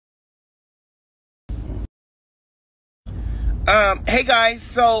Hey guys,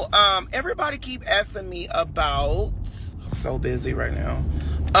 so everybody keep asking me about, so busy right now.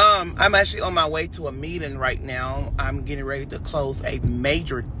 I'm actually on my way to a meeting right now. I'm getting ready to close a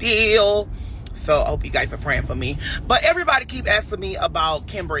major deal. So I hope you guys are praying for me. But everybody keep asking me about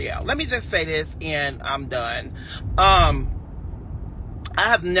Kim Burrell. Let me just say this and I'm done. I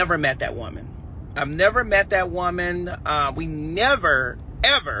have never met that woman. I've never met that woman. We never,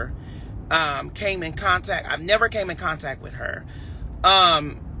 ever came in contact. I've never came in contact with her.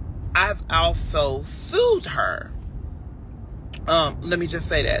 I've also sued her. Let me just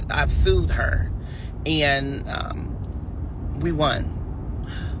say that I've sued her and we won.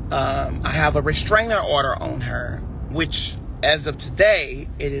 I have a restraining order on her, which as of today,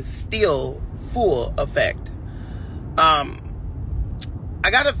 it is still full effect. I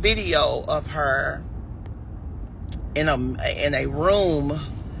got a video of her in a room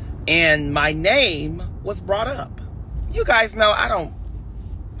and my name was brought up. You guys know I don't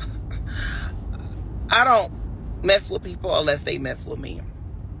mess with people unless they mess with me.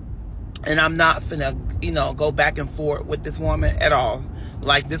 And I'm not finna, go back and forth with this woman at all.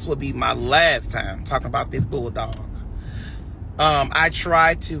 Like, this would be my last time talking about this bulldog. I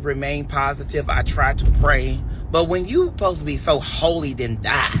try to remain positive. I try to pray. But when you supposed to be so holy then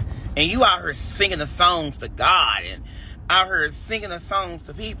die, and you out here singing the songs to God and out here singing the songs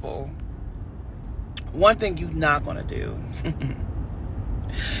to people, one thing you're not going to do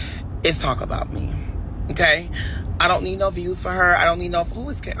is talk about me. Okay? I don't need no views for her. I don't need no... Who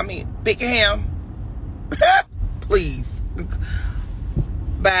is... I mean, Big Ham. Please.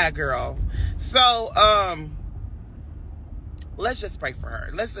 Bad girl. So, let's just pray for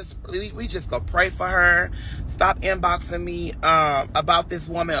her. We just go pray for her. Stop inboxing me about this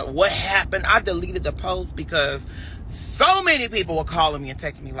woman. What happened? I deleted the post because so many people were calling me and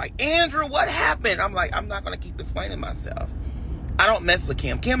texting me like, Andrew, what happened? I'm like, I'm not going to keep explaining myself. I don't mess with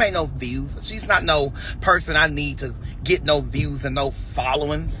Kim. Kim ain't no views. She's not no person I need to get no views and no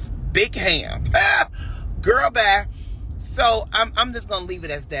followings. Big Ham. Girl, bye. So I'm just going to leave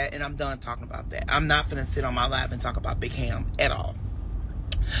it as that, and I'm done talking about that. I'm not going to sit on my live and talk about Big Ham at all.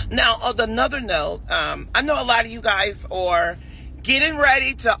 Now, on another note, I know a lot of you guys are getting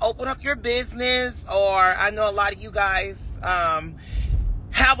ready to open up your business, or I know a lot of you guys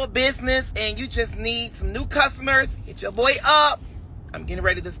have a business and you just need some new customers. Hit your boy up. I'm getting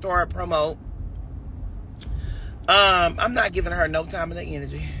ready to start a promo. I'm not giving her no time and the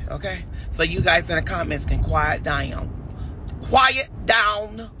energy, okay? So you guys in the comments can quiet down. Quiet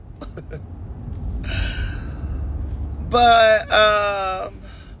down. But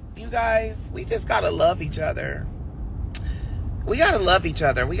you guys, we just gotta love each other. We gotta love each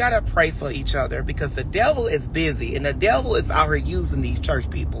other. We gotta pray for each other because the devil is busy and the devil is out here using these church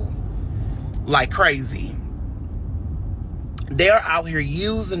people like crazy. They're out here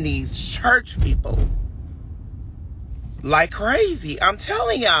using these church people like crazy. I'm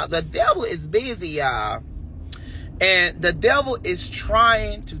telling y'all, the devil is busy, y'all. And the devil is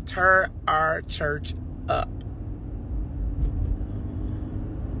trying to tear our church up.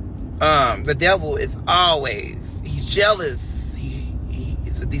 The devil is always, he's jealous.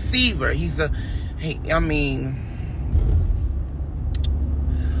 He's a deceiver.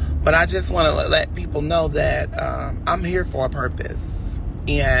 But I just want to let people know that I'm here for a purpose.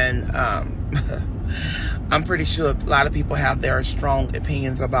 And I'm pretty sure a lot of people have their strong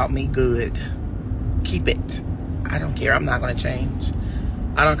opinions about me. Good. Keep it. I don't care. I'm not going to change.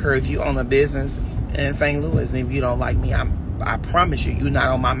 I don't care if you own a business in St. Louis. And if you don't like me, I promise you, you're not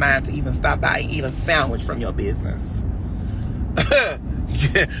on my mind to even stop by and eat a sandwich from your business.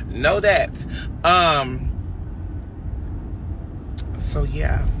 Know that. So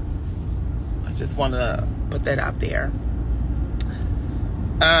yeah, I just want to put that out there.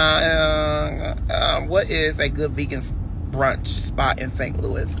 What is a good vegan brunch spot in St.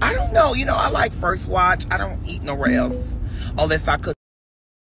 Louis? I don't know. I like First Watch. I don't eat nowhere else unless I cook.